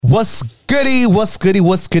What's goody? What's goody?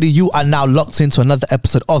 What's goody? You are now locked into another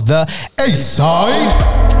episode of the A-Side.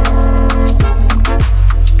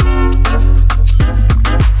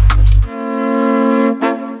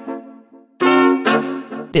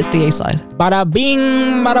 It's the A-Side. Bada bing,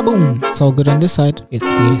 bada boom. It's all good on this side. It's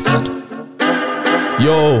the A-Side.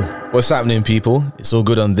 Yo, what's happening, people? It's all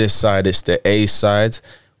good on this side. It's the A-Side.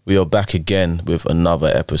 We are back again with another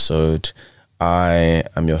episode. I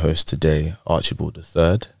am your host today, Archibald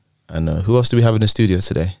III. And who else do we have in the studio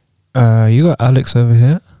today? You got Alex over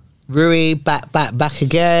here. Rui, back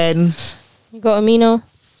again. You got Amino.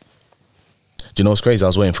 Do you know what's crazy? I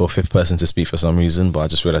was waiting for a fifth person to speak for some reason, but I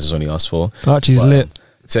just realised it's only us four. Archie's lit.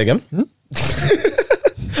 Say again?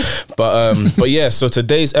 But yeah, so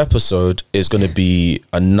today's episode is going to be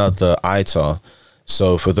another AITA.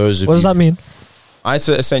 So for those of What does that mean?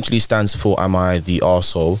 AITA essentially stands for Am I the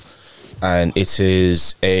Arsehole? And it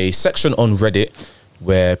is a section on Reddit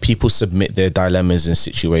where people submit their dilemmas and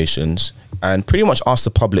situations and pretty much ask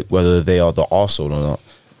the public whether they are the arsehole or not.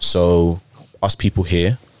 So us people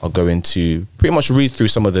here are going to pretty much read through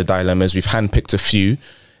some of the dilemmas. We've handpicked a few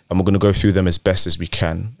and we're going to go through them as best as we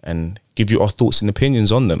can and give you our thoughts and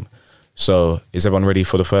opinions on them. So is everyone ready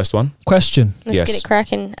for the first one? Question. Let's get it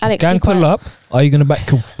cracking. Alex, Gang pull up. Are you going to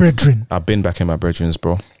back your brethren? I've been back in my brethrens,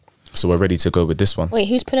 bro. So we're ready to go with this one. Wait,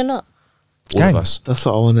 who's pulling up? All Gang. of us. That's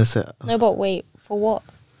what I want to say. No, but wait, for what?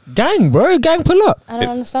 Gang, bro. Gang pull up. I don't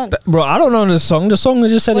understand. Bro, I don't know the song. The song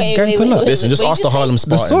just said gang pull up. Listen, just Wait, ask the just Harlem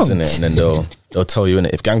say- Spartans song. in it, and then they'll tell you in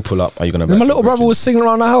it. If gang pull up, are you gonna? My little brother was singing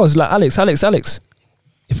around the house like, Alex.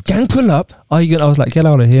 If gang pull up, are you gonna? I was like, get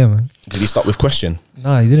out of here, man. Did he start with question?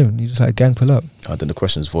 Nah, he didn't. He just like gang pull up. Oh, then the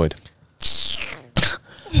question's void.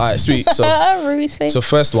 All right, sweet. So, Rui's face. so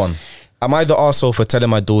first one. Am I the arsehole for telling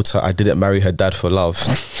my daughter I didn't marry her dad for love?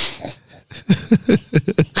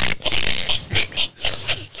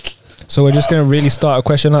 So we're just gonna really start a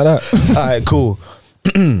question like that. All right, cool.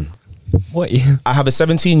 What? I have a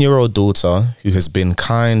 17-year-old daughter who has been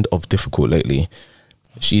kind of difficult lately.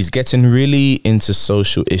 She's getting really into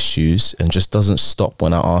social issues and just doesn't stop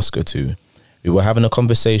when I ask her to. We were having a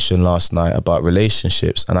conversation last night about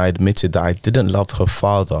relationships and I admitted that I didn't love her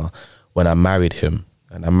father when I married him.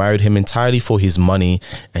 And I married him entirely for his money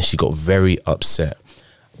and she got very upset.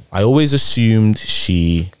 I always assumed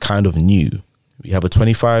she kind of knew. We have a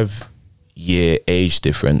 25-year age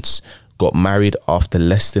difference, got married after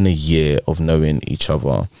less than a year of knowing each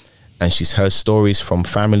other. And she's heard stories from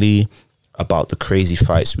family about the crazy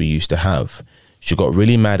fights we used to have. She got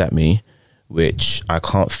really mad at me, which I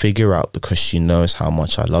can't figure out because she knows how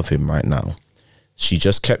much I love him right now. She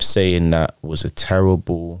just kept saying that was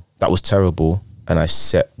terrible, and I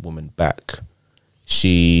set woman back.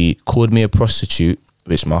 She called me a prostitute,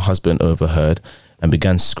 which my husband overheard, and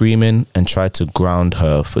began screaming and tried to ground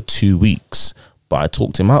her for 2 weeks, but I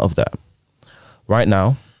talked him out of that. Right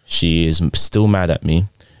now, she is still mad at me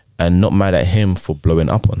and not mad at him for blowing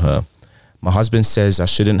up on her. My husband says I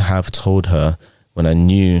shouldn't have told her when I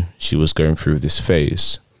knew she was going through this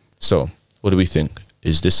phase. So, what do we think?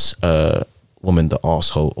 Is this woman the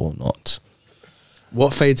arsehole or not?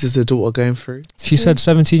 What phase is the daughter going through? She said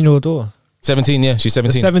 17-year-old daughter. 17, yeah, she's The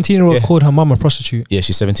 17. 17-year-old Yeah. called her mum a prostitute. Yeah,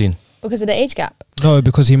 she's 17. Because of the age gap. No,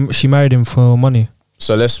 because she married him for money.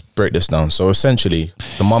 So let's break this down. So essentially,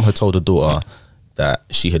 the mum had told her daughter that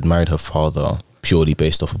she had married her father purely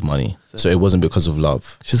based off of money. So it wasn't because of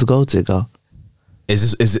love. She's a gold digger.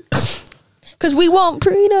 Is it? Because we want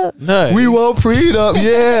freedom. No, We won't prenup,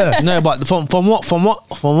 yeah. no, but from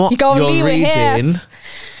what You gotta you're leave it here. reading,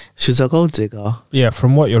 she's a gold digger. Yeah,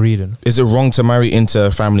 from what you're reading. Is it wrong to marry into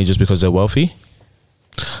a family just because they're wealthy?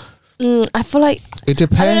 I feel like It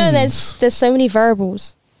depends. I don't know. There's so many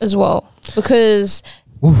variables as well because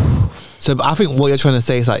So I think what you're trying to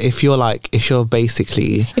say is like if you're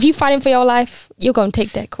basically if you're fighting for your life, you're gonna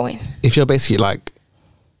take that coin. if you basically don't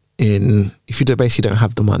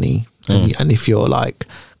have the money and if you're like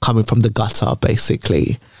coming from the gutter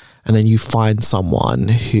basically, and then you find someone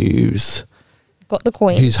who's Got the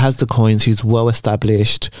coin. who has the coins, who's well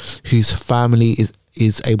established, whose family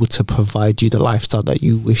is able to provide you the lifestyle that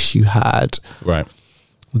you wish you had, Right.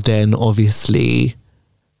 then obviously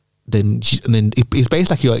it's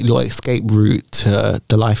basically like your escape route to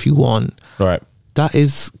the life you want. Right. That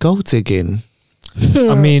is gold digging.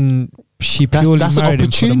 I mean, she purely That's an married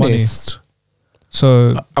him for the money. opportunist.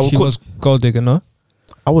 So I would she call- was gold digger, no?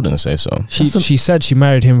 I wouldn't say so. She said she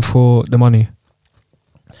married him for the money.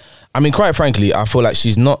 I mean, quite frankly, I feel like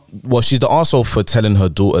she's the arsehole for telling her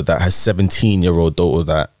daughter that, her 17-year-old daughter,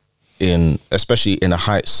 that especially in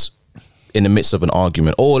the midst of an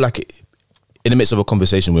argument or like in the midst of a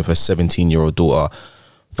conversation with her 17-year-old daughter,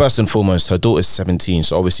 first and foremost, her daughter's 17,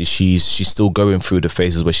 so obviously she's still going through the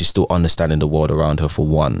phases where she's still understanding the world around her, for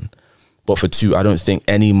one. But for two, I don't think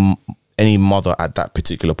any mother at that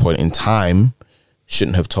particular point in time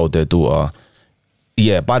shouldn't have told their daughter,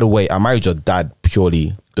 yeah, by the way, I married your dad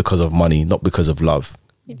purely because of money, not because of love.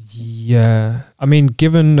 Yeah, I mean,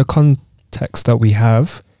 given the context that we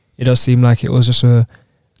have, it does seem like it was just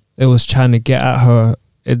it was trying to get at her.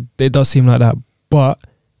 It does seem like that, but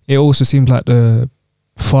it also seems like the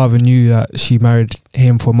father knew that she married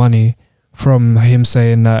him for money, from him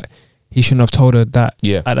saying that he shouldn't have told her that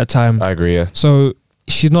at that time. I agree, yeah. So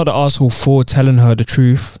she's not the arsehole for telling her the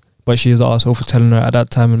truth, but she is the arsehole for telling her at that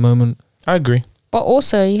time and moment. I agree. But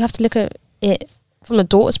also, you have to look at it from the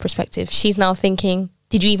daughter's perspective. She's now thinking,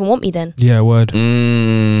 did you even want me then? Yeah, word.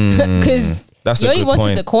 Because That's you a only good wanted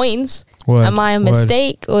point. the coins. Word, Am I a word.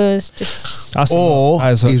 mistake, or is just... Or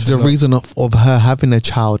is the reason of her having a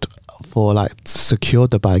child for like secure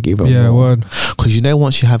the bag even more? Word. Because you know,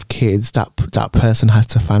 once you have kids, that person has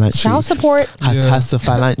to financially child support. has to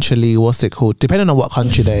financially, what's it called? Depending on what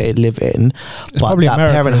country they live in, but probably that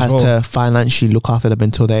America parent as has well. to financially look after them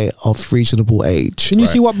until they're of reasonable age. Can you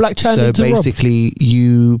see what Black China So did to Rob? basically,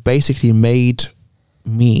 you basically made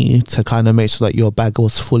me to kind of make sure that your bag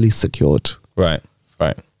was fully secured. Right.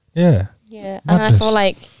 Yeah. Yeah, and I Madness. feel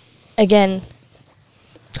like, again,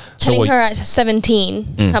 telling what- her at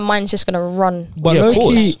 17, her mind's just going to run. But Yeah, of low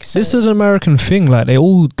key, course. this is an American thing. Like they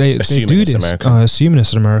Assuming do it's this. American. Assuming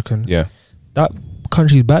it's American. Yeah. That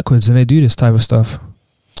country's backwards and they do this type of stuff.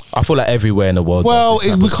 I feel like everywhere in the world. Well, does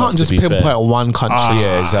this type we of stuff, can't to just be fair. pinpoint one country.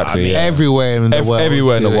 Yeah, exactly. yeah. Everywhere in the world.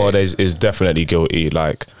 Everywhere in the do world it. is definitely guilty.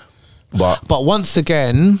 Like, but But once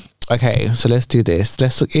again, okay, so let's do this.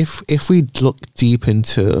 Let's look, if we look deep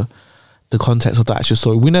into the context of the actual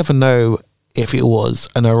story, we never know if it was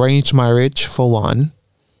an arranged marriage, for one,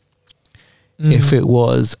 if it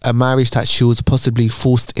was a marriage that she was possibly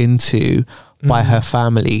forced into by her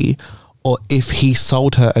family, or if he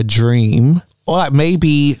sold her a dream, or like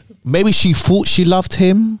maybe she thought she loved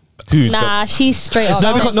him. who? Nah, she's straight up.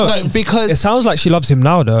 No, honest. because It sounds like she loves him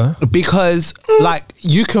now, though. because like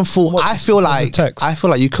you can fall. I feel like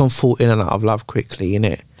you can fall in and out of love quickly,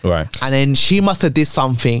 innit? Right. And then she must have did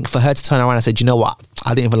something for her to turn around and say, "Do you know what?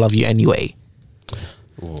 I didn't even love you anyway."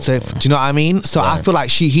 So do you know what I mean? So I feel like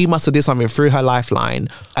he must have did something through her lifeline,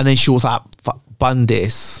 and then she was like, "Bun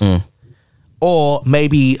this," or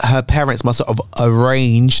maybe her parents must have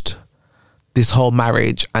arranged this whole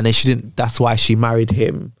marriage, and then she didn't. That's why she married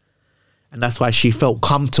him, and that's why she felt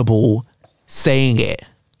comfortable saying it.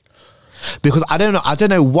 Because I don't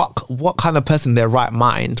know what kind of person in their right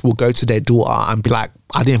mind will go to their daughter and be like,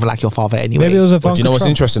 "I didn't even like your father anyway." Maybe it was a But do you know what's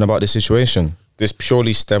Trump. interesting about this situation? This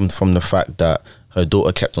purely stemmed from the fact that her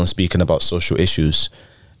daughter kept on speaking about social issues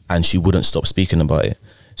and she wouldn't stop speaking about it.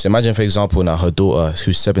 So imagine, for example, now her daughter,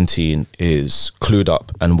 who's 17, is clued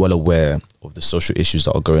up and well aware of the social issues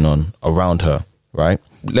that are going on around her, right?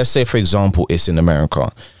 Let's say, for example, it's in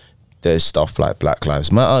America. There's stuff like Black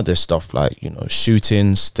Lives Matter. There's stuff like,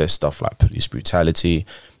 shootings. There's stuff like police brutality.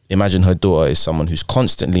 Imagine her daughter is someone who's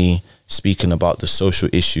constantly speaking about the social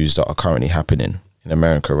issues that are currently happening in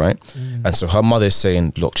America, right? And so her mother is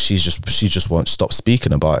saying, look, she just won't stop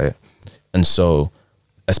speaking about it. And so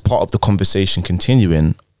as part of the conversation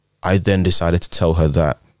continuing, I then decided to tell her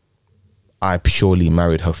that I purely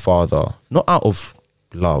married her father, not out of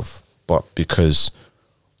love, but because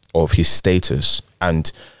of his status.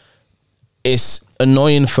 And it's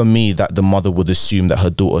annoying for me that the mother would assume that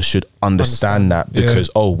her daughter should understand that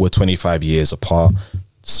because, we're 25 years apart,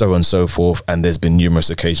 so on and so forth, and there's been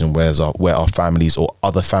numerous occasions where our families or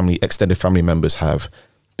other extended family members have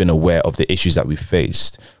been aware of the issues that we've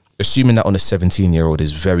faced. Assuming that on a 17-year-old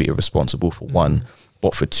is very irresponsible, for one,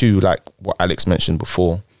 but for two, like what Alex mentioned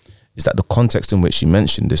before, is that the context in which she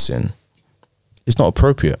mentioned this in is not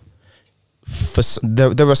appropriate.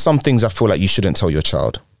 There are some things I feel like you shouldn't tell your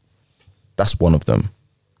child. That's one of them.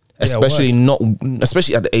 Especially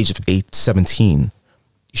at the age of 17.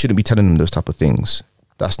 You shouldn't be telling them those type of things.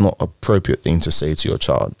 That's not an appropriate thing to say to your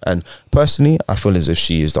child. And personally, I feel as if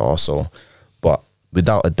she is the arsehole. But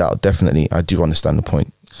without a doubt, definitely, I do understand the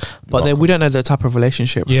point. But then we don't know the type of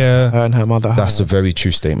relationship her and her mother That's have. a very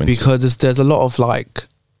true statement. Because there's a lot of like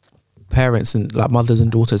parents and like mothers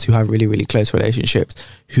and daughters who have really, really close relationships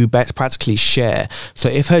who practically share. So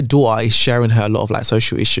if her daughter is sharing her a lot of like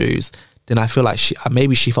social issues, then I feel like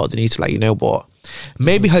maybe she felt the need to, like, you know what?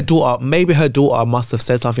 Maybe her daughter must have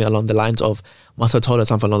said something along the lines of, must have told her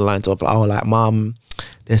something along the lines of, oh, like, Mum,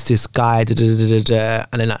 there's this guy, and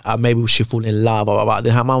then maybe she fall in love, blah, blah, blah.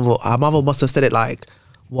 Then her mother must have said it like,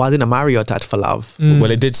 well, I didn't marry your dad for love. Well,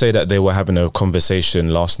 it did say that they were having a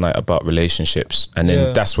conversation last night about relationships, and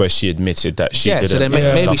then that's where she admitted that she didn't. So then love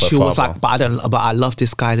maybe her she was father. like, but I love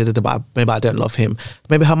this guy, but maybe I don't love him.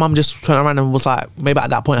 Maybe her mum just turned around and was like, maybe at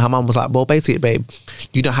that point her mum was like, well, basically, babe,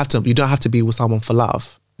 you don't have to be with someone for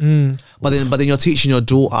love. But then you're teaching your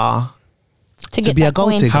daughter to be a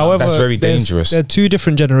gold digger. However, That's very dangerous. There are two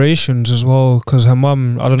different generations as well, because her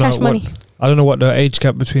mum, I don't Cash know money. I don't know what the age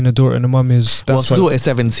gap between the daughter and the mum is. Well, That's the what, daughter is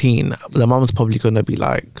 17. The mum's probably gonna be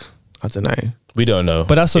like, I don't know. We don't know.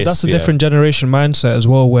 but that's a different generation mindset as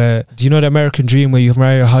well. Where do you know the American dream where you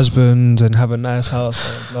marry your husband and have a nice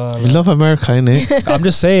house? Blah, blah, You love America, innit? I'm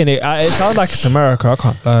just saying it. It sounds like it's America. I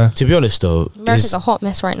can't lie. To be honest, though, America's a hot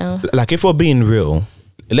mess right now. like if we're being real,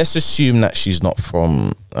 let's assume that she's not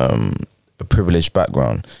from a privileged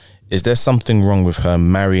background. Is there something wrong with her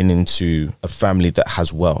marrying into a family that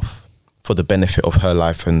has wealth for the benefit of her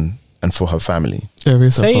life and for her family?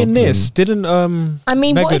 Saying this, didn't I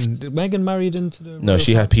mean, what if Megan? Megan married into the No,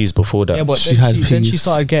 she had peas before that. Yeah, but She then had then she peas.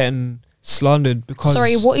 started getting slandered because.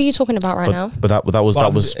 Sorry, what are you talking about right now? but that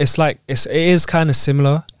was It's like it is kind of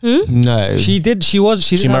similar. No. She did married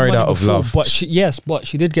have money out of before, love. but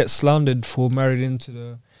she did get slandered for marrying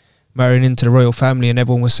into the royal family, and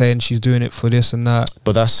everyone was saying she's doing it for this and that.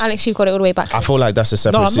 but that's Alex, you've got it all the way back. I feel like that's a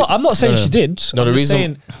separate. No, I'm not saying no, she did. No, I'm the just reason.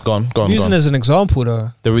 saying, Go on. using as an example though.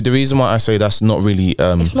 The reason why I say that's not really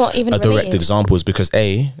It's not even a direct related. example is because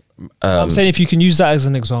I'm saying if you can use that as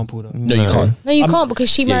an example though. no, you can't. No, you I'm- can't because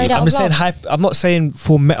she married you out I'm of just saying love. I'm not saying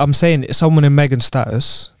I'm saying someone in Megan's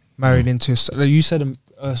status married into. You said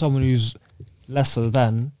someone who's lesser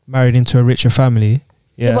than married into a richer family.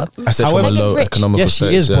 Yeah, but I said from a Megan's low rich. economical yes, she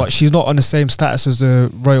status. is, yeah. but she's not on the same status as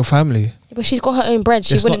the royal family. But she's got her own bread.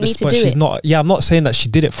 She It's wouldn't not need this- to but do she's it. not. Yeah, I'm not saying that she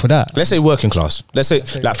did it for that. Let's say working class. Let's say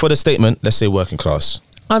like for the statement. Let's say working class.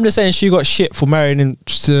 I'm just saying she got shit for marrying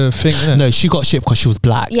into the thing. Innit? No, she got shit because she was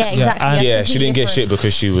black. Yeah, exactly. and- That's Yeah, she didn't get shit completely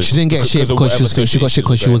because she was. She didn't get shit of because whatever she got shit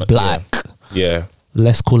because she was black. Yeah.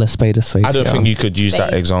 Let's call a spade a spade. I don't think you could use that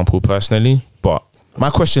Spade. example personally, but my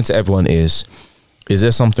question to everyone is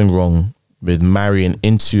there something wrong with marrying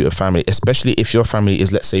into a family, especially if your family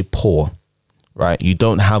is, let's say, poor, right? You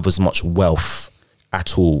don't have as much wealth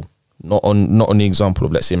at all. Not on the example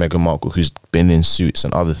of, let's say, Meghan Markle, who's been in suits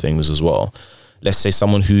and other things as well. Let's say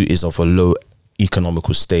someone who is of a low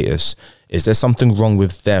economical status. Is there something wrong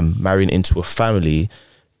with them marrying into a family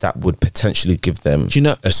that would potentially give them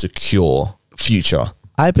a secure future?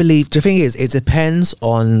 I believe the thing is, it depends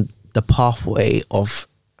on the pathway of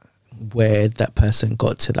where that person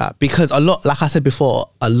got to that, because a lot, like I said before,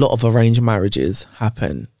 a lot of arranged marriages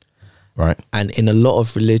happen, Right. and in a lot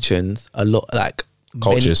of religions, a lot like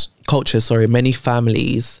many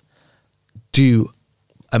families do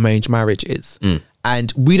arranged marriages,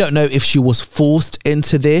 and we don't know if she was forced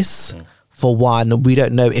into this. For one, we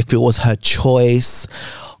don't know if it was her choice,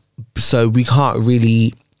 so we can't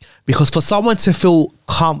really, because for someone to feel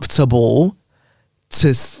comfortable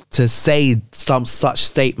to say some such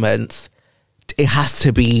statements, it has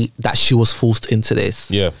to be that she was forced into this.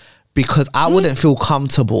 Yeah. Because I wouldn't feel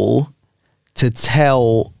comfortable to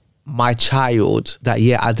tell my child that,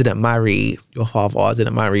 yeah, I didn't marry your father, or I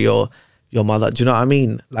didn't marry your mother. Do you know what I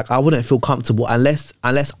mean? Like, I wouldn't feel comfortable unless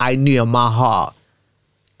I knew in my heart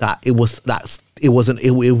that it was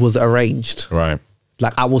arranged. Right.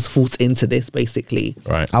 Like, I was forced into this, basically.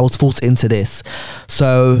 Right. I was forced into this.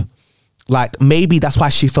 So, like, maybe that's why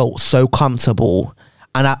she felt so comfortable.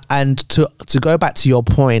 And to go back to your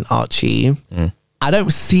point, Archie, I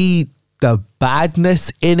don't see the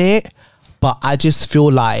badness in it, but I just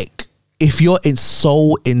feel like if your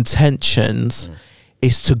sole intentions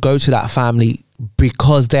is to go to that family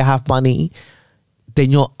because they have money,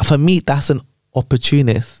 then for me, that's an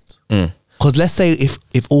opportunist. Because let's say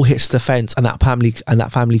if all hits the fence and that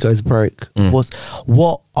family goes broke,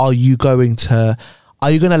 what are you going to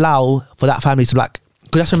allow for that family to, like?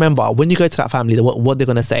 Because just remember, when you go to that family, what they're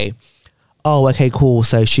gonna say? Oh, okay, cool.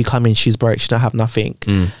 So she come in, she's broke, she don't have nothing.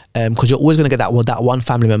 Because you're always gonna get that one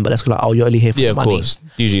family member that's gonna, like, oh, you're only here for the money. Of course.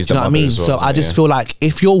 Usually it's Do the you know what I mother mean? as well, So isn't I it? just Yeah. feel like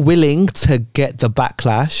if you're willing to get the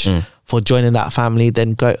backlash for joining that family,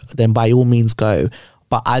 then go. Then by all means go.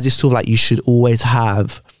 But I just feel like you should always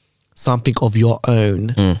have something of your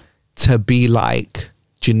own to be like,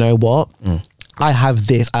 do you know what? I have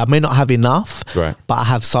this. I may not have enough, Right. but I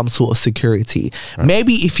have some sort of security. Right.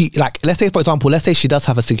 Maybe if you, like, let's say, for example, let's say she does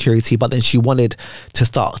have a security, but then she wanted to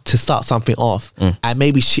start something off, and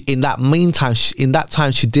maybe she, in that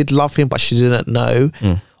time, she did love him, but she didn't know,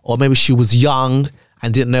 or maybe she was young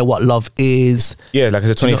and didn't know what love is. Yeah, like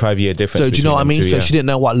it's a 25-year difference. So do you know what I mean? Two, So she didn't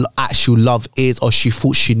know what actual love is, or she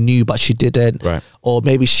thought she knew but she didn't. Right. Or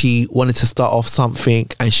maybe she wanted to start off something,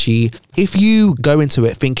 and if you go into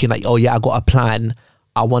it thinking like, oh yeah, I got a plan,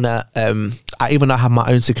 I wanna even though I have my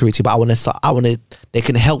own security, but they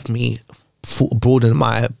can help me broaden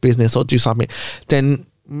my business or do something, then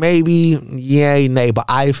maybe nay, but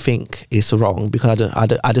I think it's wrong, because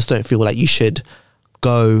I just don't feel like you should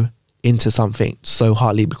go into something so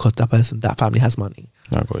hardly because that family has money.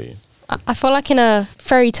 I got you. I feel like in a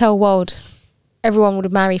fairy tale world, everyone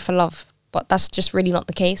would marry for love, but that's just really not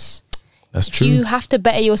the case. That's true. You have to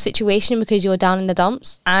better your situation because you're down in the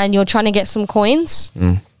dumps and you're trying to get some coins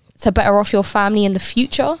to better off your family in the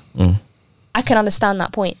future. I can understand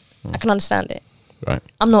that point. I can understand it. Right.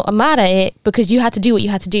 I'm not mad at it because you had to do what you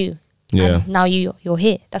had to do. Yeah. And now you're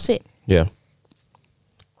here. That's it. Yeah.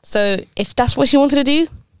 So if that's what you wanted to do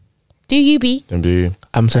you be. Then do you.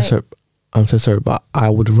 I'm so sorry, but I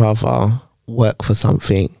would rather work for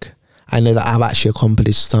something. I know that I've actually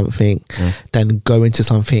accomplished something than go into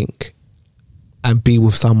something and be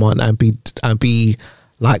with someone and be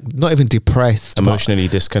like not even depressed, Emotionally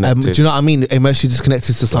disconnected. do you know what I mean? Emotionally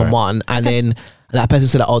disconnected to someone, and then that person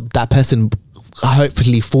said, "Oh, that person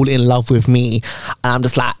hopefully fall in love with me," and I'm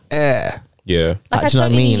just like, Yeah. Like I do you know what I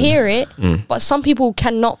totally mean? hear it, but some people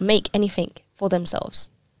cannot make anything for themselves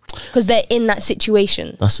because they're in that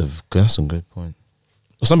situation. That's a good point.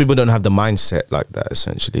 Well, some people don't have the mindset like that,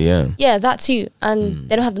 essentially, yeah. Yeah, that too. And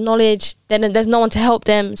they don't have the knowledge. Then there's no one to help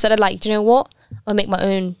them. So they're like, do you know what? I'm gonna make my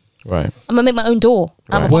own. Right. I'm gonna make my own door.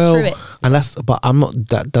 I'm gonna bust through it. And but I'm not.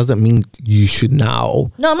 That doesn't mean you should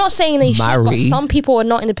now. No, I'm not saying they should, but marry. some people are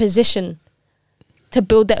not in the position to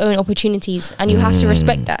build their own opportunities, and you have to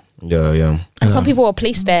respect that. Yeah, yeah. And some people are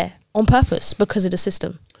placed there on purpose because of the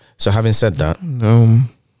system. So having said that,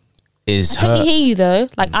 is I totally hear you though.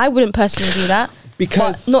 Like I wouldn't personally do that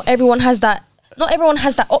Because- but not everyone has that. Not everyone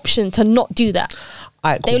has that option to not do that.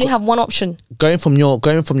 Alright, They cool. only have one option. Going from your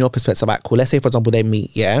perspective, like, cool. Let's say for example they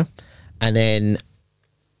meet, yeah, and then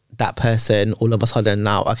that person all of a sudden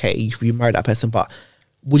now, okay, you marry that person, but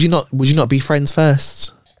would you not be friends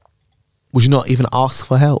first? Would you not even ask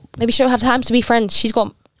for help? Maybe she don't have time to be friends. She's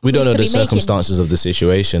got. we don't moves know to the be making. circumstances of the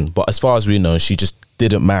situation, but as far as we know, she just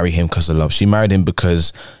didn't marry him because of love. She married him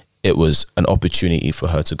because it was an opportunity for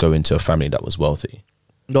her to go into a family that was wealthy.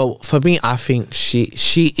 No, for me, I think she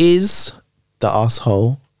is the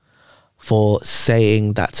asshole for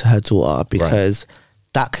saying that to her daughter, because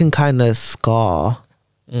that can kind of scar.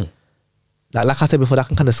 Like I said before, that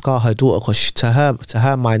can kind of scar her daughter, because to her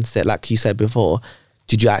mindset, like you said before,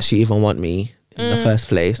 did you actually even want me in the first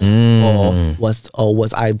place, or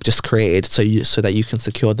was I just created so that you can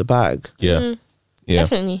secure the bag? Yeah. Yeah.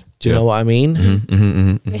 Definitely. Do you know what I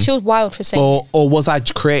mean? Yeah, she was wild for saying. Or was I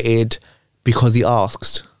created because he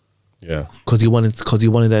asked? Yeah. Because he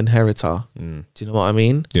wanted an inheritor. Do you know what I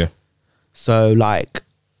mean? Yeah. So like,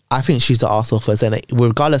 I think she's the arsehole first, and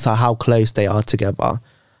regardless of how close they are together,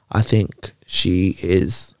 I think she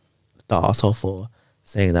is the arsehole for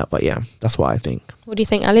saying that. But yeah, that's what I think. What do you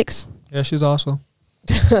think, Alex? Yeah, she's arsehole.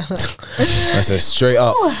 I said straight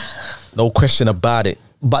up. No question about it.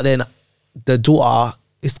 But then the daughter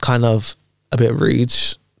is kind of a bit rude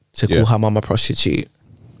to call her mum a prostitute.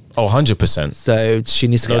 Oh, 100%. So she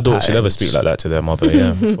needs to No get daughter should ever patterned. speak like that to their mother,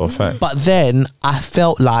 yeah, for a fact. But then I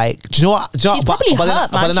felt like, do you know what? She's probably hurt, man.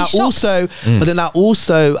 But then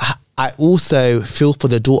I also feel for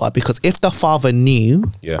the daughter, because if the father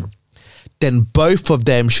knew, Yeah. then both of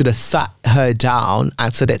them should have sat her down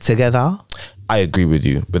and said it together. I agree with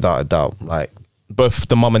you, without a doubt. Like, both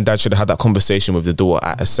the mum and dad should have had that conversation with the daughter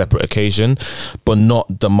at a separate occasion, but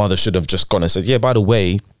not the mother should have just gone and said, yeah, by the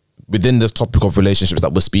way, within the topic of relationships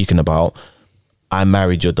that we're speaking about, I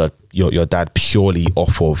married your dad purely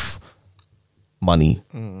off of money,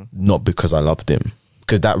 not because I loved him.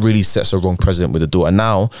 Because that really sets a wrong precedent with the daughter.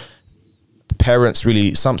 Now, parents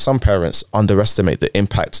really, some parents underestimate the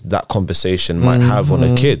impact that conversation might have on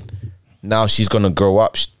a kid. Now she's going to grow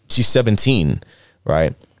up, she's 17,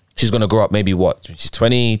 right? She's going to grow up maybe what? She's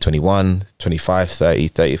 20, 21, 25, 30,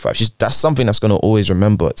 35. That's something that's going to always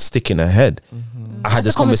remember, stick in her head. I had That's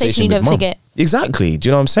this a conversation you with don't mum. forget. Exactly. Do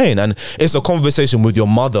you know what I'm saying? And it's a conversation with your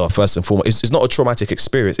mother first and foremost. It's not a traumatic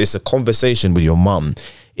experience. It's a conversation with your mum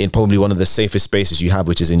in probably one of the safest spaces you have,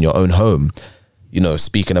 which is in your own home. You know,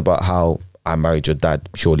 speaking about how I married your dad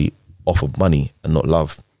purely off of money and not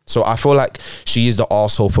love. So I feel like she is the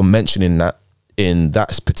arsehole for mentioning that in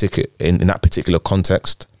that particular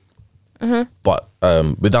context. But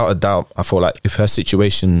without a doubt, I feel like if her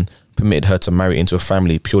situation permitted her to marry into a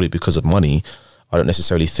family purely because of money, I don't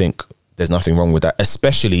necessarily think there's nothing wrong with that,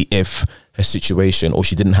 especially if her situation, or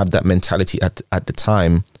she didn't have that mentality at the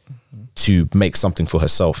time to make something for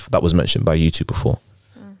herself. That was mentioned by you two before.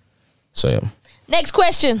 So yeah. Next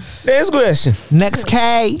question. Next question. Next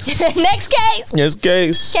case. Next case. Yes,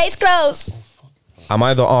 case. Case closed. Am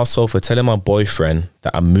I the arsehole for telling my boyfriend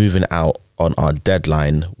that I'm moving out on our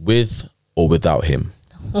deadline with or without him?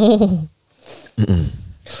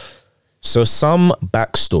 So some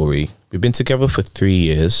backstory. We've been together for 3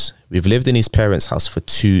 years. We've lived in his parents' house for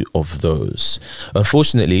 2 of those.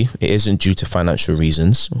 Unfortunately, it isn't due to financial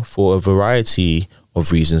reasons. For a variety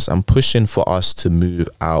of reasons, I'm pushing for us to move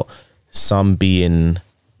out, some being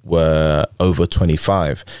were over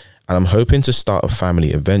 25. And I'm hoping to start a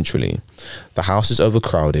family eventually. The house is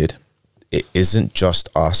overcrowded. It isn't just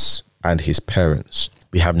us and his parents.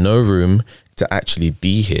 We have no room to actually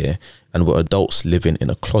be here, and we're adults living in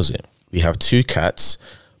a closet. We have 2 cats,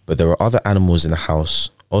 but there are other animals in the house,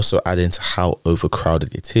 also adding to how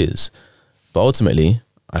overcrowded it is. But ultimately,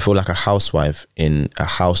 I feel like a housewife in a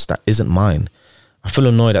house that isn't mine. I feel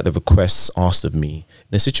annoyed at the requests asked of me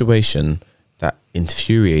in a situation that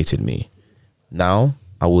infuriated me. Now,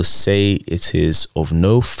 I will say it is of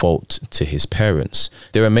no fault to his parents.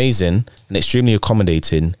 They're amazing and extremely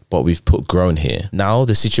accommodating, but we've put grown here. Now,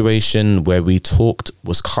 the situation where we talked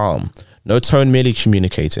was calm. No tone, merely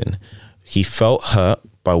communicating. He felt hurt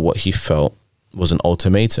by what he felt was an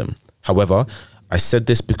ultimatum. However, I said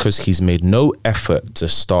this because he's made no effort to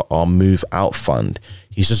start our move out fund.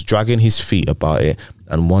 He's just dragging his feet about it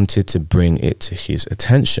and wanted to bring it to his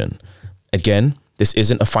attention. Again, this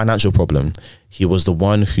isn't a financial problem. He was the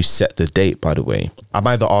one who set the date, by the way. Am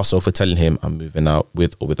I the arsehole for telling him I'm moving out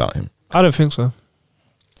with or without him? I don't think so.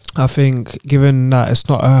 I think given that it's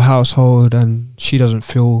not her household and she doesn't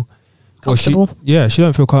feel Comfortable. she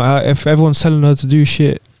don't feel comfortable. If everyone's telling her to do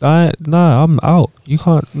shit, I'm out. You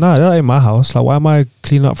can't. That ain't my house. Like, why am I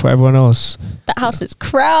cleaning up for everyone else? That house is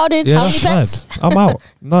crowded. Yeah, How many that's pets? mad. I'm out.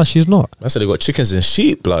 No, she's not. I said they got chickens and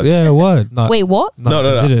sheep, blood. Yeah, word. No, Wait, what? No.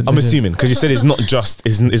 they didn't, I'm they assuming because you said it's not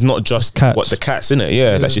just Cats. what the cats, innit?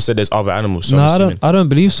 Yeah, like she said, there's other animals. So no, I'm I assuming. don't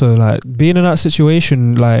believe so. Like, being in that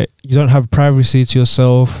situation, like, you don't have privacy to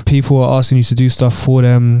yourself. People are asking you to do stuff for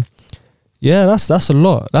them. Yeah, that's a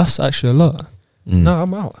lot. That's actually a lot. No,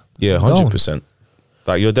 I'm out. Yeah, 100%.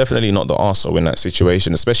 Like, you're definitely not the arsehole in that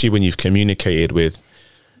situation, especially when you've communicated with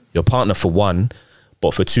your partner for one,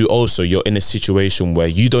 but for two also, you're in a situation where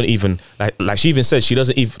you don't even like she even said she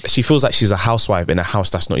feels like she's a housewife in a house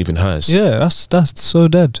that's not even hers. Yeah, that's so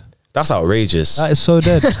dead. That's outrageous. That is so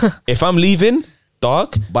dead. If I'm leaving,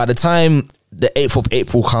 dog, by the time the 8th of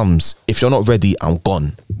April comes, if you're not ready, I'm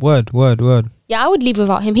gone. Word. Yeah, I would leave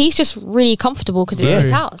without him. He's just really comfortable because it's Yeah. his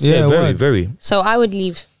house. Yeah, very. So I would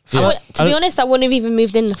leave. Yeah. To be honest, I wouldn't have even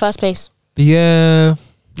moved in the first place. Yeah,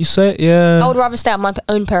 you say it. Yeah, I would rather stay at my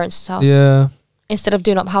own parents' house yeah. instead of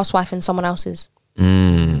doing up housewife in someone else's.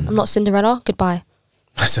 Mm. I'm not Cinderella. Goodbye.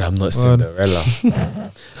 I said I'm not Cinderella.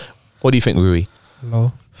 What do you think, Rui?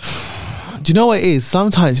 No. Do you know what it is?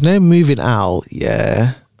 Sometimes, moving out,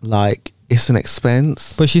 like, it's an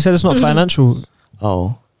expense. But she said it's not financial.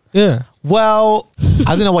 Oh. Yeah. Well,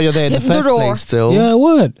 I don't know why you're there in the The first door. place still. Yeah,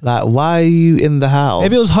 word. Like, why are you in the house?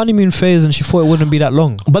 Maybe it was honeymoon phase and she thought it wouldn't be that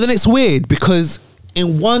long. But then it's weird because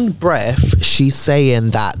in one breath, she's saying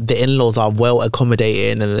that the in-laws are well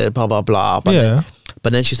accommodating and blah, blah, blah. But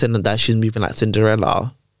then she's saying that she's moving like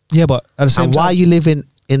Cinderella. Yeah, but at the same And time. why are you living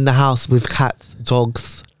in the house with cats,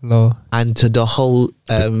 dogs, No. and to the whole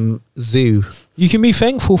zoo? You can be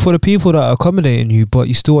thankful for the people that are accommodating you, but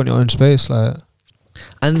you still want your own space. Like,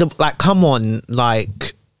 And come on,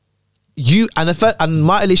 like you and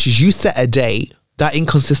my issue is you set a date that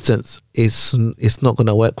inconsistent is it's not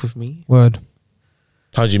gonna work with me. word.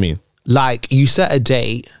 How do you mean? Like you set a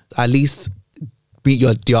date, at least beat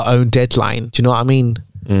your own deadline. Do you know what I mean?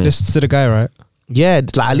 This is to the guy, right? Yeah,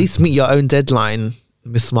 like at least meet your own deadline,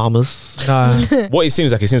 Miss Mamas. Nah. What it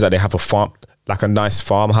seems like they have a farm, like a nice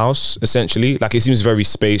farmhouse, essentially. Like it seems very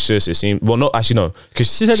spacious. It seems not actually no,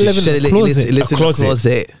 because She said live in a closet. It lives in a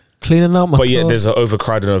closet. Cleaning out my but yeah, clothes. there's an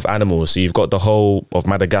overcrowding of animals. So you've got the whole of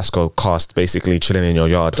Madagascar cast basically chilling in your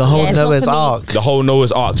yard. The whole it's not Noah's for me. Ark. The whole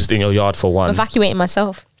Noah's Ark just in your yard for I'm one, evacuating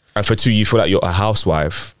myself. and for two, you feel like you're a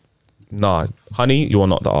housewife. Nah, honey, you are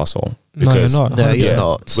not the arsehole. No, you're not. No, you're Yeah,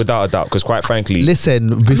 not. without a doubt. Because quite frankly,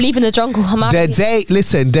 Listen, I'm leaving the jungle. I'm out. the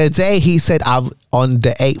day he said I'm on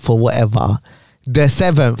the 8th or whatever, the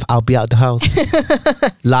 7th I'll be out the house.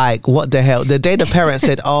 Like what the hell? The day the parents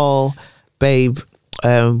said, "Oh, babe,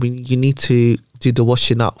 you need to do the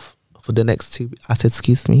washing up for the next 2 weeks." I said,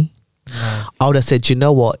 "Excuse me." I would have said, you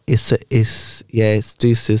know what? It's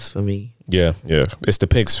deuces for me. Yeah. It's the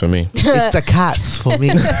pigs for me. It's the cats for me.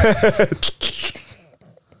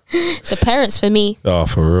 It's the parents for me. Oh,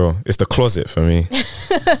 for real. It's the closet for me.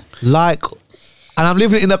 Like, and I'm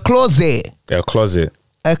living in a closet. Yeah, closet.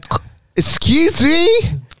 Excuse me?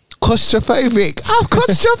 Claustrophobic. I'm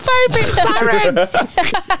claustrophobic, Siren.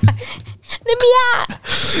 Let me out.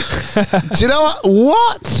 Do you know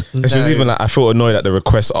what? She was even like, I felt annoyed at the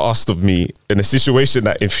request asked of me in a situation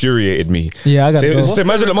that infuriated me. Yeah, I got to go. So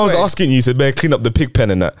imagine the mom's asking you to bear clean up the pig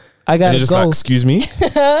pen and that. I got And to you're just go. like, excuse me?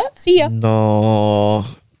 See ya. No.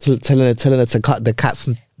 Telling her to cut the cat's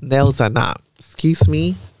nails and that. Excuse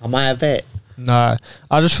me? Am I a vet? Nah,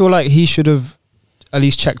 I just feel like he should have at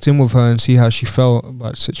least checked in with her and see how she felt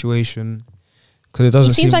about the situation. Because it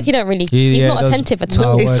doesn't It seems seem like you don't really. Yeah, He's it not does. attentive at No.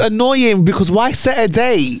 all. It's annoying because why set a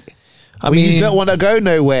date? I when mean, you don't want to go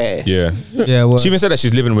nowhere. Yeah. yeah, well, She even said that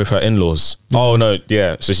she's living with her in-laws. Oh, no,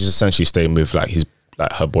 yeah. So she's essentially staying with like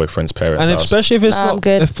her boyfriend's parents' and house. especially if it's I'm not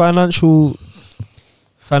good. if financially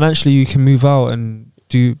you can move out and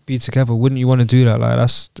be together. Wouldn't you want to do that? Like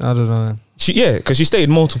that's, I don't know. Because she stayed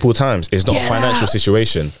multiple times. It's not a financial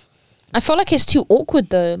situation. I feel like it's too awkward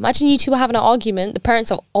though. Imagine you two are having an argument. The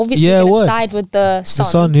parents are obviously Yeah, going to what? side with the son. The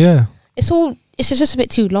son, yeah. It's just a bit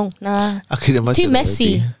too long. Nah. I can imagine. It's too it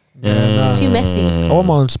messy. already. It's too messy. I want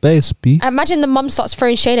my own space, B. Imagine the mum starts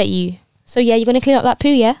throwing shade at you. So yeah, you're going to clean up that poo,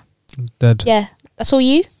 yeah? Dead. Yeah. That's all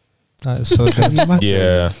you? That is so dead.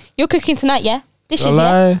 Yeah. You're cooking tonight, yeah? Dishes, Don't yeah?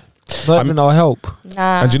 lie. Not even our help.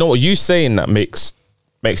 Nah. And do you know what? You saying that makes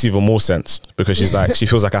even more sense because she's like, she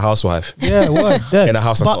feels like a housewife Yeah, what? in Dead. a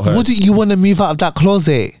house that's But not hers. wouldn't you want to move out of that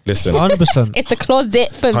closet? Listen, 100%. It's the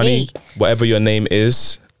closet for honey, me. whatever your name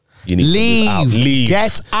is, you need Leave. to move out. Leave.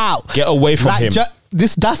 Get out. Get away from him.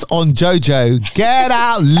 That's on Jojo. Get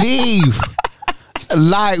out. Leave.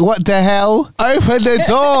 Like, what the hell? Open the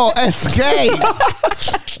door. Escape.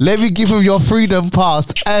 Let me give him your freedom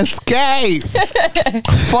pass. Escape.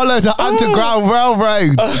 Follow the underground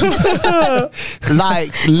railroad.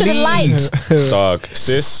 Like, To the leave. light. Dog,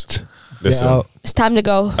 sis, listen. out. It's time to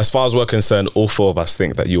go. As far as we're concerned, all four of us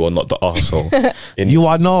think that you are not the arsehole. You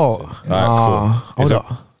are not. Alright,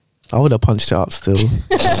 cool. I would have punched it up still.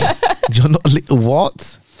 You're not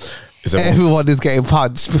what? Is everyone, Everyone is getting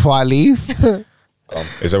punched before I leave.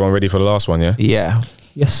 is everyone ready for the last one? Yeah. Yeah.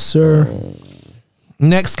 Yes, sir.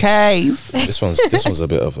 Next case. This one's a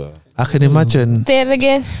bit of a. I can imagine. Say it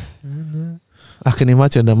again. I can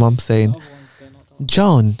imagine the mum saying,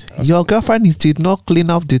 "John, your girlfriend did not clean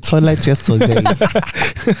up the toilet yesterday.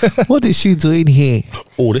 What is she doing here?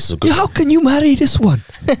 Oh, this is a good. How can you marry this one?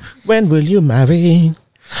 When will you marry?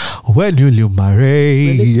 When will you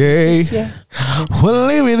marry? Will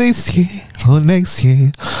you be this year or next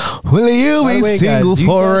year? Will you By the be way, guys, single do you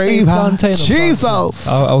guys say forever? plantain or Jesus.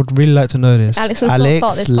 I would really like to know this. Alex, let's not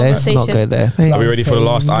start this let's conversation. not go there. Are we ready for the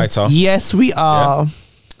last ITA? Yes, we are.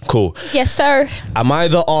 Cool. Yes, sir. Am I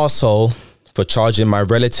the arsehole for charging my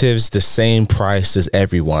relatives the same price as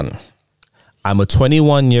everyone? I'm a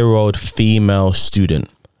 21-year-old female student.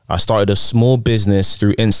 I started a small business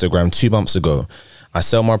through Instagram 2 months ago. I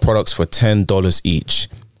sell my products for $10 each.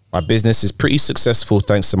 My business is pretty successful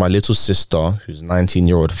thanks to my little sister, who's a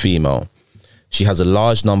 19-year-old female. She has a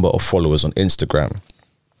large number of followers on Instagram.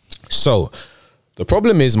 So, the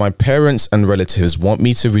problem is my parents and relatives want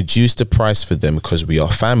me to reduce the price for them because we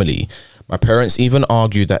are family. My parents even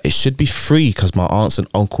argue that it should be free because my aunts and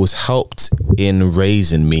uncles helped in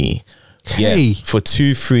raising me. Hey. Yeah, for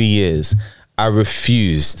 2-3 years. I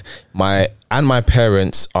refused. My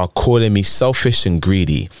parents are calling me selfish and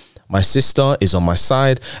greedy. My sister is on my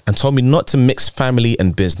side and told me not to mix family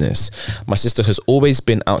and business. My sister has always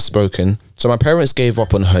been outspoken, so my parents gave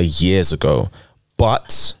up on her years ago.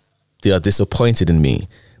 But they are disappointed in me.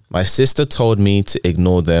 My sister told me to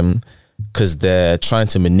ignore them because they're trying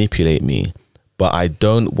to manipulate me. But I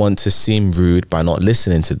don't want to seem rude by not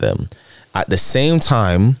listening to them. At the same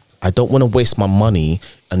time, I don't want to waste my money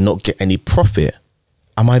and not get any profit.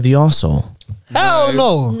 Am I the arsehole? Hell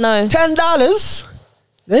no. No. $10?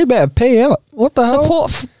 They better pay up. What the hell?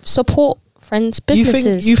 Support friends' You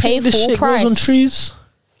businesses. think Pay this full shit price. grows on trees?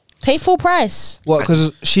 Pay full price. What?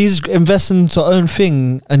 Because she's investing into her own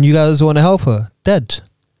thing, and you guys want to help her? Dead.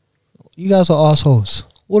 You guys are assholes.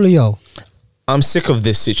 All of y'all. I'm sick of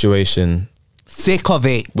this situation Sick of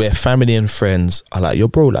it. where family and friends are like, yo,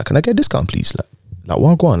 bro, like, can I get a discount, please? Like,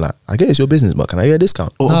 what go on? Like, I get it's your business, but can I get a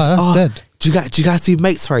discount? Oh, No, that's dead. Do you guys do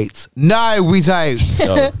mates rates? No, we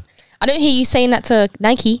don't. I don't hear you saying that to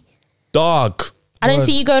Nike. Dog. I don't Word.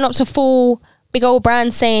 see you going up to full big old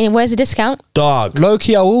brand saying, "Where's the discount?" Dog.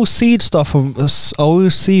 Low-key, I will seed stuff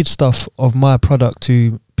of my product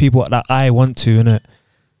to people that I want to, innit?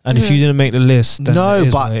 And if you didn't make the list, then No, it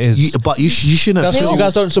is but what it is. you shouldn't. That's feel, what you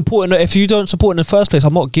guys don't support. If you don't support in the first place,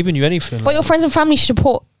 I'm not giving you anything. But your friends and family should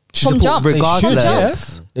support from support jump.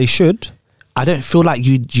 regardless. They should. I don't feel like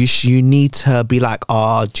you need to be like,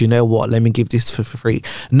 oh, do you know what? Let me give this for free.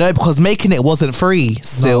 No, because making it wasn't free.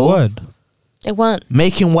 Still, No word. They weren't.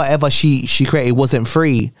 making whatever she created wasn't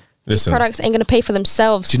free. Listen. Products ain't gonna pay for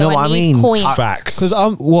themselves. Do you know so what I need mean? Coins. Facts. Because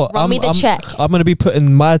Run me the check. I'm gonna be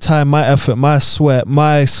putting my time, my effort, my sweat,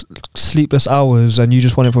 my sleepless hours, and you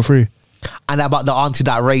just want it for free. And about the auntie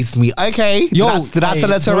that raised me. Okay, Yo, did I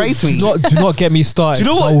tell her to raise me? Do not get me started. Do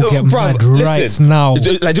you know I what, will get bruv, mad listen. right now. Like,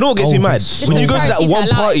 do you know what gets me Oh, mad? this When is you go to that embarrassing, one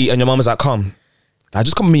that lie. party and your mum is like, come, I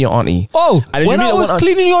just come and meet your auntie. Oh, And then when you meet I that was one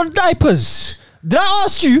cleaning your diapers, did I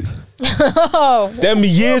ask you? Oh, Them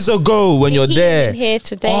years ago when you're he there. isn't here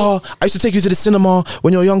today. Oh, I used to take you to the cinema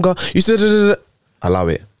when you were younger. You used to allow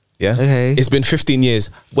it. Yeah. Okay. It's been 15 years.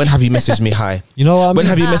 When have you messaged me hi? You know what I mean? When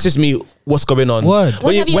have you messaged me what's going on? Word.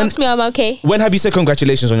 when have you asked me I'm okay? When have you said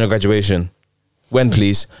congratulations on your graduation? When,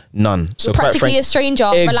 please? None. So You're quite practically a stranger.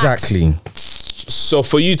 Relax. Exactly. So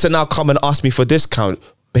for you to now come and ask me for discount,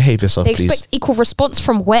 behave yourself, They please. expect equal response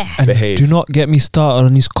from where? And Behave. do not get me started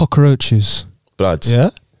on these cockroaches. Blood. Yeah?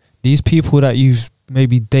 These people that you've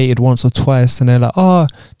maybe dated once or twice and they're like, oh,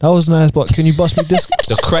 that was nice, but can you bust me this?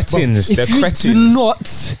 The cretins. If The you cretins. do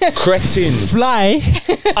not Cretins. fly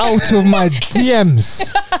out of my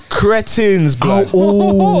DMs, Cretins, blood.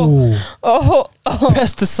 Oh,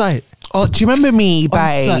 pesticide. Oh, do you remember me,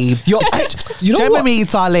 babe? Yo, you Do know you remember what? me,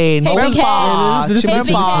 darling? Hey, big Remember? head. Do you Listen,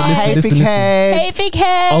 remember? listen, Hey, listen, big listen. head. hey, big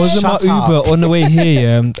head. I was in my Shut up. Uber on the way here,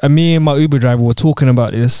 yeah, and me and my Uber driver were talking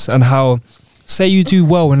about this and how, say you do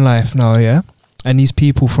well in life now, yeah, and these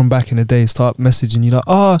people from back in the day start messaging you like,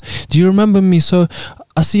 oh, do you remember me? So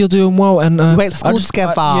I see you're doing well, and We went to school I just-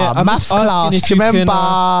 together, I'm maths just asking class. if Do you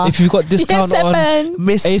remember? if you've got discount Yes, on seven.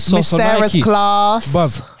 Miss ASOS or Sarah's Nike. class.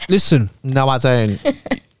 Bruv, listen, No, I don't.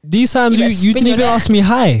 these times You you better didn't spin your even neck. ask me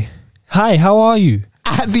hi, how are you?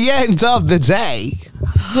 At the end of the day,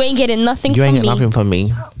 You ain't getting nothing you from ain't me. get nothing from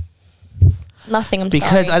me. Nothing. I'm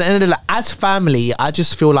Because sorry. at the end of the day, as family, I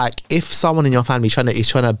just feel like if someone in your family is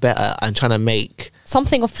trying to better and trying to make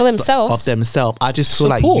Something for themselves. of themselves, I just feel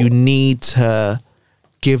Support. like you need to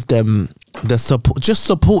give them the support. Just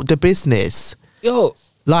support the business. Yo,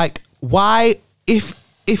 Like, why if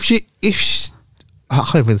she I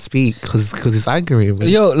can't even speak because it's angry with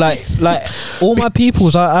me. yo, like all my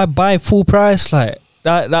peoples, I buy full price, like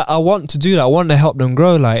that I want to do that. I want to help them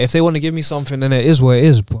grow. Like if they want to give me something, then it is what it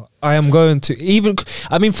is. But I am going to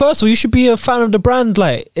I mean, first of all, you should be a fan of the brand,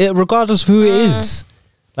 like regardless of who it is.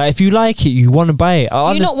 Like if you like it, you want to buy it.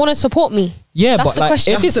 Do you not want to support me? Yeah, That's but the like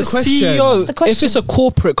question. if it's a That's the question. CEO, That's the question. if it's a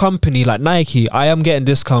corporate company like Nike, I am getting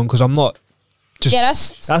discount because I'm not. Just, Yeah,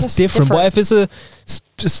 that's different. But if it's a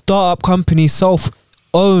startup company,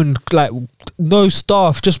 self-owned, like no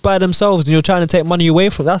staff, just by themselves, and you're trying to take money away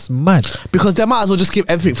from, that's mad. Because they might as well just give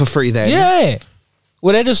everything for free then. Yeah.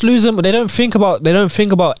 Well, they just lose them. They don't think about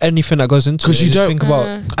anything that goes into it. 'Cause They you just don't- think about.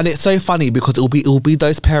 And it's so funny because it'll be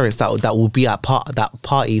those parents that will be at that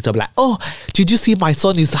parties. They'll be like, "Oh, did you see my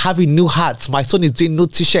son is having new hats? My son is doing new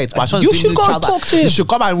t-shirts. My son You is doing should new go and trousers. talk to him. You should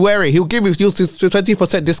come and wear it. He'll give you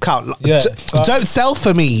 20% discount. Like, Yeah. don't sell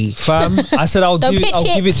for me. Fam, I said I'll Don't give pitch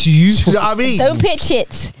it it. to you. Do you know what I mean? Don't pitch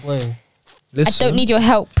it. Wait, I listen, don't need your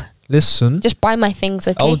help. Listen, Just buy my things,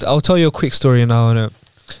 okay? I'll tell you a quick story now. Innit?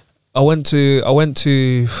 I went to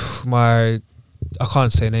my, I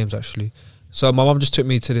can't say names actually. So my mum just took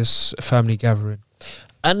me to this family gathering,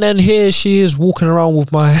 and then here she is walking around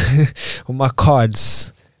with my with my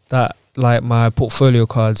cards, that like my portfolio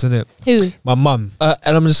cards, innit? Who? My mum, and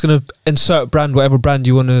I'm just gonna insert brand, whatever brand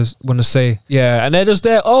you wanna say. Yeah, and they're just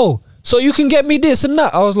there. Oh, so you can get me this and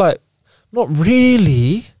that. I was like, not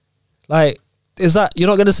really. Like, is that you're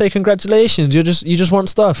not gonna say congratulations? You just want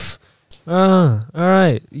stuff. All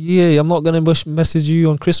right. Yeah, I'm not gonna message you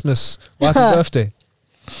on Christmas or happy birthday.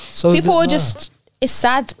 So People are just. It's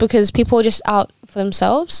sad because people are just out for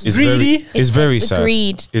themselves. It's Greedy. Very, it's very the sad.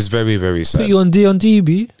 greed. It's very, very put sad. you on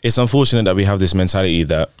DB. It's unfortunate that we have this mentality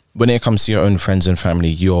that when it comes to your own friends and family,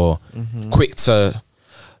 you're quick to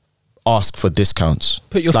ask for discounts.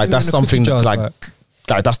 Put your like finger that's in the cookie something jars,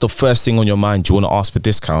 like that's the first thing on your mind. You want to ask for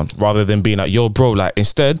discount rather than being like, yo, bro, like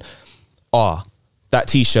instead, that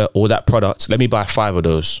t-shirt or that product, let me buy 5 of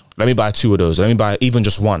those. Let me buy 2 of those. Let me buy even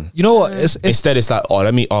just 1. You know what? It's Instead, it's like,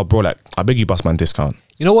 bro, like, I beg you, bust man, discount.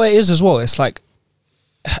 You know what it is as well? It's like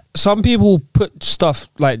some people put stuff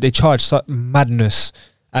like they charge madness,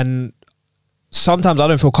 and sometimes I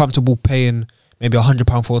don't feel comfortable paying maybe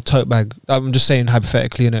 £100 for a tote bag. I'm just saying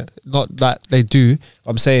hypothetically, innit? Not that they do.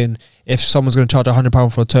 I'm saying if someone's going to charge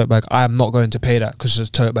 £100 for a tote bag, I am not going to pay that because it's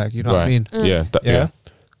a tote bag. You know what I mean? Yeah. Yeah.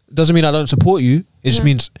 Doesn't mean I don't support you. It just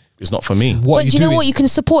means it's not for me. But do you know what? You can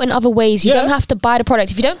support in other ways. You don't have to buy the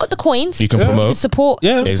product. If you don't got the coins, you can promote. You can support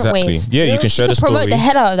in different ways. Yeah, you can share the story. Promote the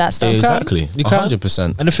head out of that stuff. Exactly. You can.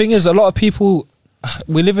 100%. And the thing is, a lot of people,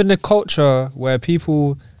 we live in a culture where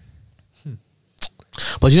people.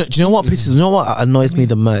 But do you know what pisses? You know what annoys me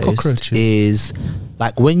the most is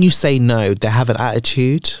like when you say no, they have an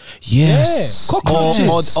attitude. Yes.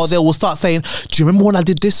 Or they will start saying, "Do you remember when I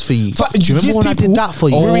did this for you? Do you remember when I did that for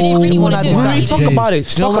you? Really want to do that. Talk about it.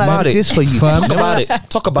 Talk about it. This for you. Talk about it.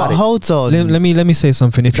 Talk about it. Hold on. Let me say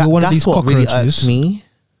something. If you're one of these cockroaches, really irks me.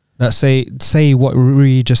 That say what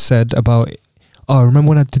Riri just said about, oh, remember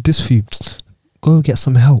when I did this for you? Go get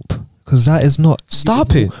some help. Because that is not.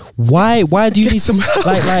 Stop it. Why do you need some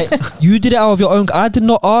like you did it out of your own. I did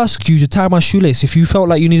not ask you to tie my shoelace. If you felt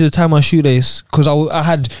like you needed to tie my shoelace because I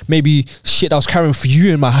had maybe shit I was carrying for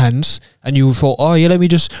you in my hands, and you thought, oh yeah, let me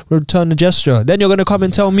just return the gesture. Then you're gonna come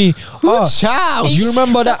and tell me, child, do you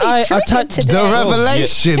remember that I tied the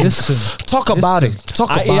revelation? Yeah. Listen, talk about it. Talk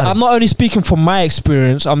about it. I'm not only speaking from my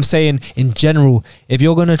experience. I'm saying in general. If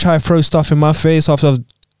you're gonna try throw stuff in my face after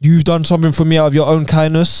you've done something for me out of your own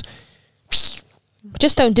kindness.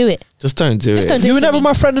 Just don't do it. Just don't do it. You were never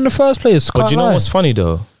my friend in the first place. But do you know what's funny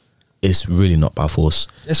though? It's really not by force.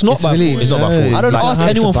 It's not by force. It's not by force. I don't ask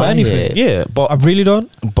anyone for anything. Yeah, but I really don't.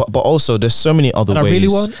 But also, there's so many other ways. I really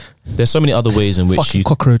want. There's so many other ways in which Fucking you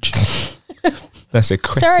cockroach. That's a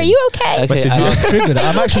cretin. Sir, are you okay? I'm triggered.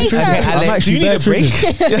 I'm actually triggered. I'm actually do you need a break?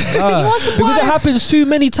 Because it happens too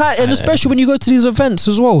many times, and especially when you go to these events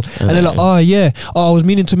as well. And they're like, oh yeah, I was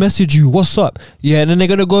meaning to message you. What's up? Yeah, and then they're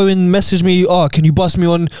gonna go and message me. Oh, can you bust me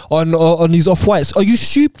on these off whites? Are you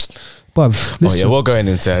stupid? Bruv, oh yeah, we're going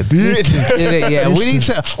into yeah, we need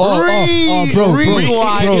to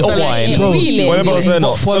rewind. What about saying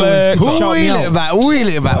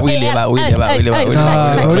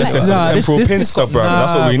Listen, some temporal pin stuff, bro.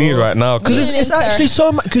 That's what we need right now. Because it's actually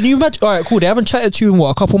so much. Can you imagine? All right, cool. They haven't chatted to you in what,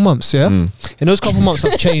 a couple months, yeah? In those couple months,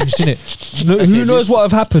 I've changed, innit? Who knows what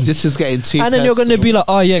have happened? This is getting too. And then you're gonna be like,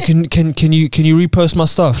 oh yeah, can you repost my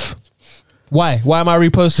stuff? Why? Why am I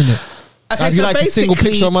reposting it? Okay, have you like a single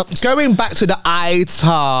picture of my going back to the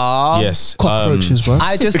AITA? Yes, cockroaches, bro.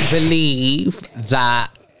 I just believe that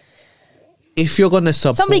if you're gonna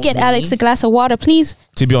support somebody get Alex a glass of water, please.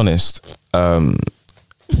 To be honest,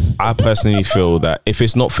 I personally feel that if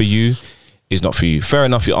it's not for you, it's not for you. Fair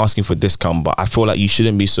enough, you're asking for a discount, but I feel like you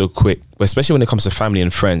shouldn't be so quick, especially when it comes to family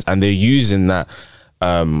and friends, and they're using that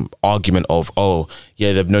argument of, oh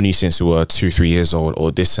yeah, they've known you since you were 2-3 years old,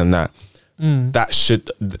 or this and that.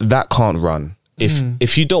 That can't run.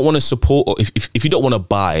 If you don't want to support, or if you don't want to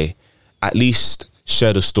buy, at least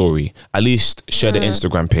share the story, at least share the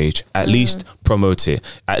Instagram page, at least promote it,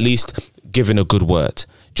 at least give in a good word.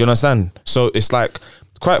 Do you understand? So it's like,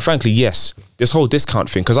 quite frankly, yes, this whole discount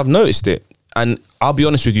thing, because I've noticed it, and I'll be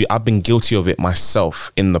honest with you, I've been guilty of it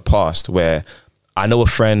myself in the past, where I know a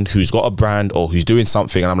friend who's got a brand or who's doing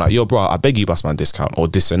something, and I'm like, yo, bro, I beg you, bust my discount or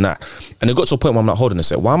this and that. And it got to a point where I'm like, hold on a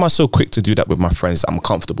sec, why am I so quick to do that with my friends that I'm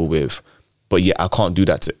comfortable with, but yet I can't do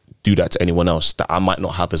that to anyone else that I might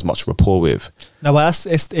not have as much rapport with? No, but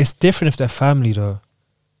it's different if they're family though,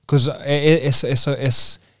 because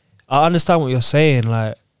it's. I understand what you're saying,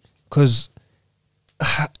 like, because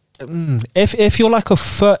if you're like a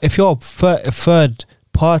third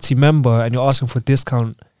party member and you're asking for a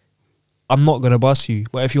discount, I'm not gonna bust you.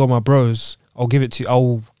 But if you're my bros, I'll give it to you.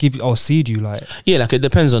 I'll seed you, like. Yeah, like it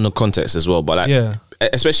depends on the context as well. But like,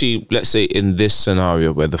 especially let's say in this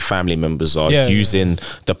scenario where the family members are using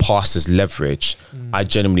the past as leverage, I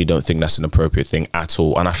genuinely don't think that's an appropriate thing at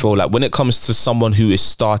all. And I feel like when it comes to someone who is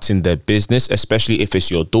starting their business, especially if it's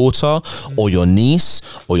your daughter or your niece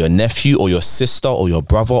or your nephew or your sister or your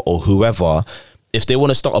brother or whoever, if they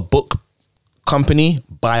want to start a book company,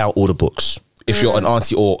 buy out all the books. If you're an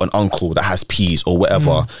auntie or an uncle that has peas or whatever. Do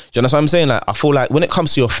you understand what I'm saying? Like, I feel like when it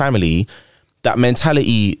comes to your family, that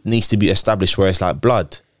mentality needs to be established where it's like,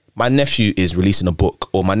 blood, my nephew is releasing a book,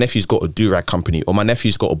 or my nephew's got a do-rag company, or my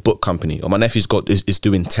nephew's got a book company, or my nephew's got is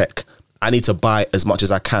doing tech. I need to buy as much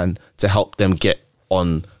as I can to help them get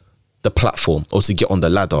on the platform or to get on the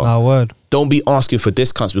ladder. Word. Don't be asking for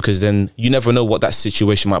discounts, because then you never know what that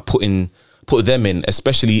situation might put them in,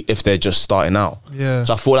 especially if they're just starting out. Yeah.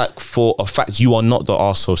 So I feel like for a fact, you are not the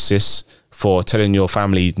arsehole, sis, for telling your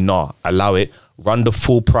family, nah, allow it, run the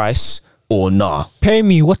full price, or nah. Pay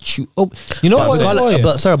me what you. Oh, you know what?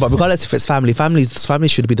 But regardless if it's family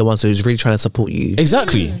should be the ones who's really trying to support you.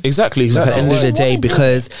 Exactly. At the end of the day,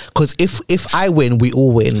 because if I win, we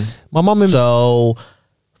all win. My mum. So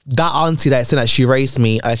that auntie that said that she raised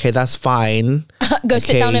me, okay, that's fine. Go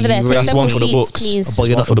sit down over there. Take That's one for the seats, books. please.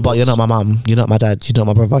 But you're not my mum. You're not my dad. You're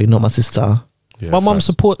not my brother. You're not my sister. My mum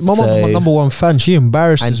support. My mum's my number one fan. She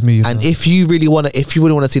embarrasses me. And if you really want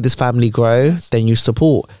to see this family grow, then you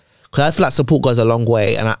support. Because I feel like support goes a long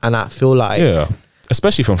way, and I feel like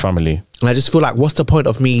especially from family. And I just feel like, what's the point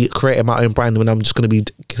of me creating my own brand when I'm just going to be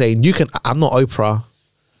saying I'm not Oprah.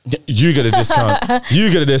 You get a discount. You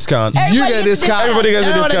get a discount. You get a discount. Everybody gets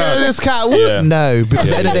a discount. Yeah. No,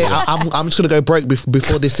 because at the end of the day, I'm just going to go broke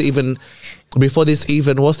before this even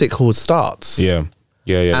what's it called starts. Yeah.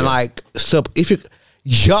 And like, so if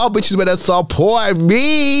y'all bitches better support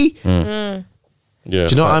me. Yeah. Do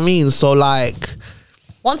you know what I mean? So like,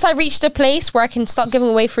 once I reached a place where I can start giving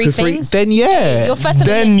away free things, then you're first on the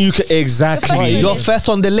then list. you can exactly. You're first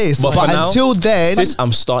on the list. But now, until then, sis,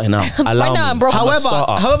 I'm starting out. Allow Right now, me. I'm broke.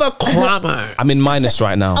 However, Cramo. I'm in minus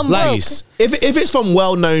right now. I'm Like, broke. if it's from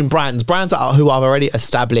well-known brands who are already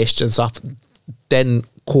established and stuff, then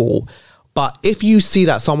cool. But if you see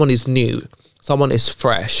that someone is new, someone is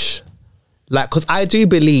fresh, like, because I do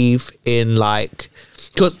believe in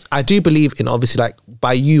obviously like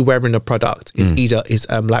by you wearing a product,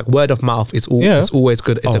 it's like word of mouth. It's always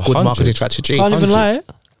good. It's a good 100. marketing strategy. Can't even lie.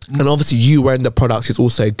 And obviously you wearing the product is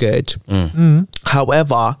also good.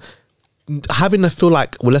 However, having to feel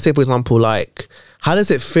like, well, let's say for example, like, how does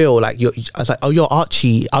it feel? Like I was like, oh, you're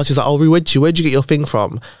Archie. Archie's like, oh, where'd you get your thing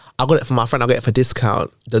from? I got it from my friend. I got it for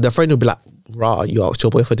discount. The friend will be like, rah, you asked your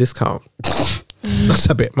boy for discount. That's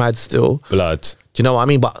a bit mad still. Blood. Do you know what I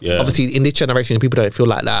mean? But obviously in this generation, people don't feel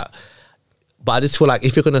like that. But I just feel like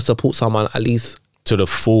if you're going to support someone, at least to the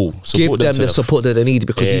full. Give them the support that they need,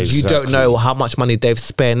 because you don't know how much money they've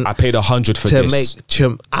spent. I paid 100 for this.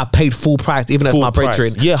 I paid full price, even as my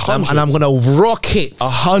brethren. Yeah, and I'm going to rock it.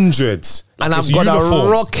 100. And I'm going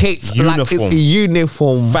to rock it like it's a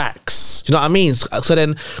uniform. Facts. Do you know what I mean? So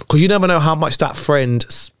then, because you never know how much that friend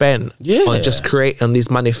spent on just creating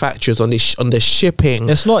these manufacturers, on the shipping.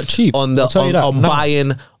 It's not cheap. On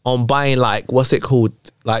buying like, what's it called?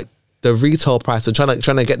 Like the retail price and trying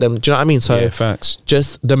to get them. Do you know what I mean? So facts.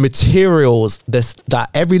 Just the materials, that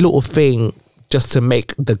every little thing just to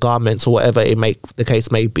make the garments or whatever the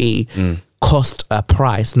case may be cost a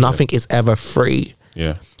price. Nothing is ever free.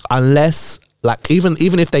 Yeah. Unless, like, even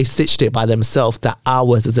if they stitched it by themselves, the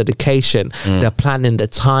hours, the dedication, the planning, the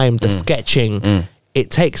time, the sketching, it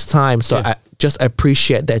takes time. So I just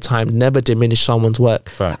appreciate their time. Never diminish someone's work.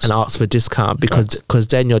 Facts. And ask for discount, because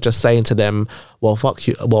then you're just saying to them, well, fuck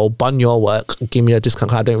you, well, bun your work, give me a discount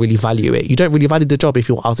because I don't really value it. You don't really value the job if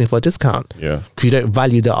you're asking for a discount. Yeah. Because you don't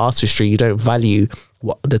value the artistry. You don't value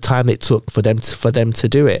the time it took for them to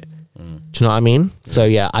do it. Do you know what I mean? So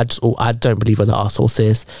yeah, I don't believe in the arsehole,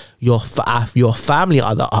 sis. Your family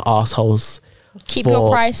are the arseholes. Keep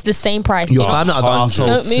your price the same price. Your family are the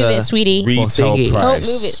arseholes. Don't move it, sweetie. Retail price. Don't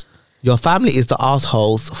move it. Your family is the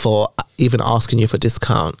assholes for even asking you for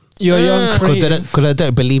discount. You're young, because they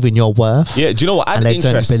don't believe in your worth. Yeah, do you know what? And they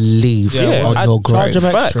don't believe on your growth. Charge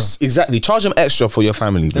them Facts. extra. Exactly. Charge them extra for your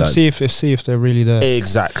family. Let's see if they're really there.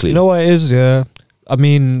 Exactly. You know what it is? Yeah, I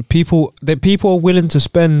mean, people are willing to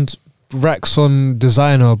spend racks on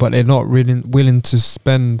designer, but they're not really willing to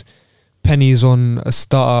spend pennies on a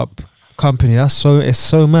startup company. It's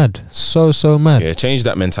so mad, so mad. Yeah, change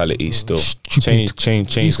that mentality. Still, Stupid.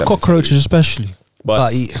 change These that cockroaches, especially.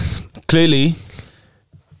 But clearly,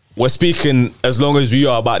 we're speaking as long as we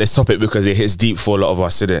are about this topic because it hits deep for a lot of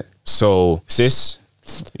us, isn't it? So, sis,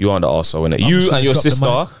 you are the arsehole, innit? You and your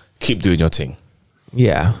sister keep doing your thing.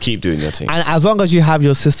 Yeah, keep doing your thing. And as long as you have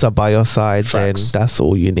your sister by your side, Facts. then that's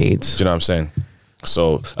all you need. Do you know what I'm saying?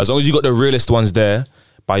 So as long as you got the realest ones there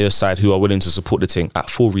by your side who are willing to support the thing at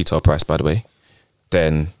full retail price, by the way,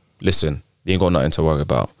 then listen, you ain't got nothing to worry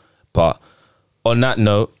about. But on that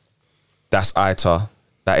note, that's AITA.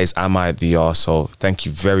 That is Am I the Arsehole? Thank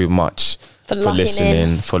you very much for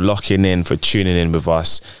listening, for locking in, for tuning in with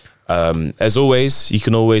us. As always, you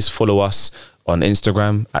can always follow us on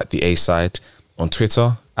Instagram at the A Side, on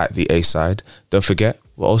Twitter at the A Side. Don't forget,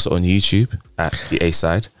 we're also on YouTube at the A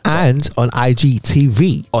Side, and on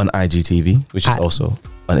IGTV, which is also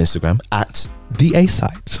on Instagram at the A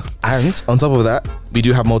Side. And on top of that, we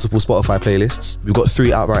do have multiple Spotify playlists. We've got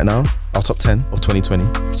 3 out right now, our top 10 of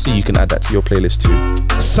 2020. So you can add that to your playlist too.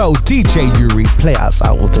 So DJ Yuri, play us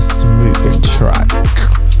out with the smoothest